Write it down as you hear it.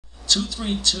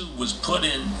2-3-2 was put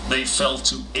in, they felt,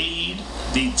 to aid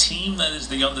the team that is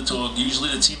the underdog, usually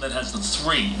the team that has the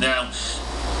 3. Now,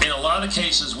 in a lot of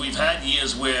cases, we've had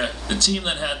years where the team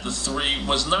that had the 3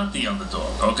 was not the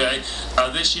underdog, okay?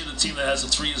 This year, the team that has the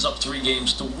 3 is up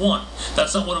 3-1.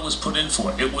 That's not what it was put in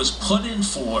for. It was put in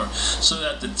for so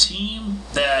that the team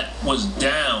that was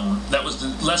down, that was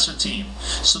the lesser team,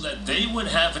 so that they would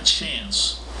have a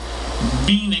chance.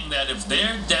 Meaning that if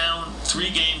they're down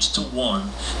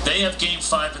 3-1, they have Game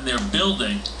 5 in their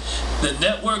building. The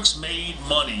networks made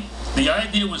money. The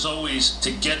idea was always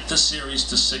to get the series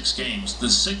to 6 games. The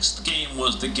 6th game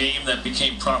was the game that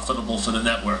became profitable for the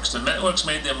networks. The networks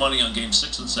made their money on Game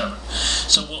 6 and 7.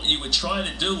 So what you would try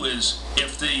to do is,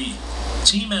 if the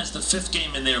team has the 5th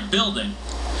game in their building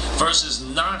versus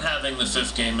not having the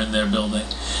 5th game in their building,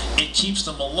 it keeps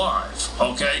them alive,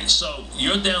 okay? So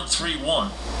you're down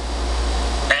 3-1.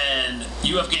 And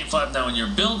you have Game 5 now in your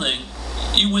building,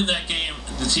 you win that game,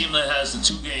 the team that has the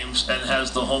 2 games and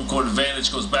has the home court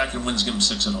advantage goes back and wins Game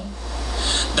 6 at home.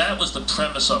 That was the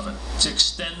premise of it, to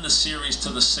extend the series to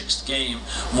the 6th game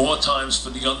more times for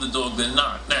the underdog than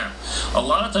not. Now, a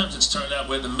lot of times it's turned out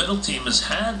where the middle team has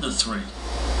had the 3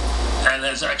 and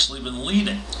has actually been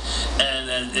leading,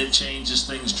 and it changes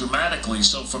things dramatically.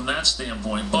 So from that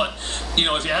standpoint, but you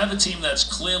know, if you have a team that's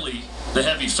clearly the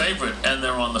heavy favorite and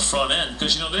they're on the front end,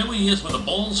 because you know there were years where the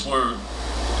Bulls were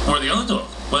the underdog,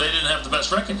 where they didn't have the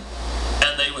best record,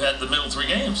 and they had the middle 3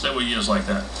 games. There were years like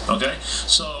that. Okay,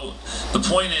 so the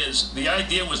point is, the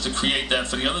idea was to create that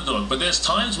for the underdog, but there's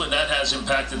times when that has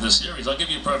impacted the series. I'll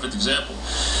give you a perfect example.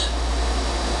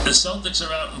 The Celtics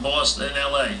are out in Boston, in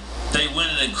LA. They win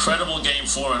an incredible Game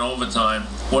 4 in overtime,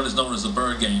 what is known as the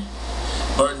Bird game.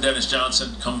 Bird and Dennis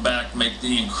Johnson come back, make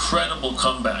the incredible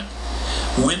comeback,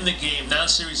 win the game. Now the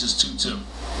series is 2-2.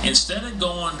 Instead of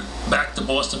going back to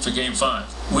Boston for Game 5,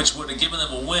 which would have given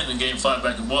them a win in Game 5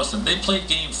 back in Boston, they played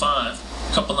Game 5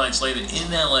 a couple nights later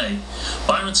in LA.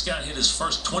 Byron Scott hit his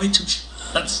first 22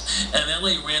 shots, and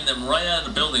LA ran them right out of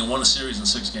the building and won a series in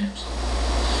 6 games.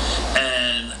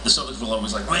 And the Celtics were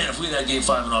always like, man, if we had Game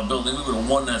 5 in our building, we would have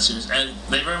won that series. And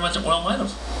they very much, well, might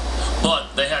have.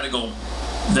 But they had to go,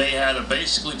 they had to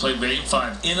basically play Game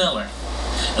 5 in LA.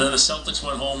 And then the Celtics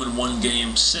went home and won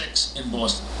Game 6 in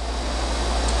Boston.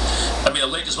 I mean, the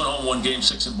Lakers went home and won Game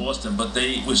 6 in Boston, but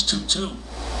it was 2-2.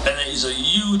 And it was a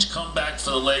huge comeback for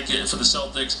the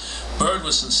Celtics. Bird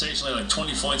was sensational, like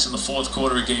 20 points in the 4th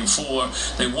quarter of Game 4.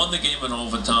 They won the game in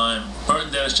overtime. Bird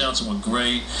and Dennis Johnson were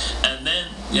great. And then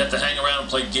you have to hang around and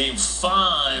play Game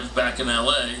 5 back in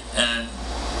LA, and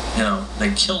you know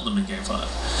they killed them in Game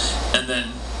 5, and then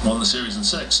won the series in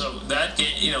 6. So that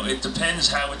game, you know, it depends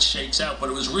how it shakes out, but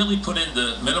it was really put in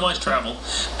to minimize travel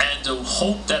and to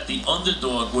hope that the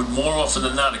underdog would more often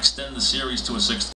than not extend the series to a 6th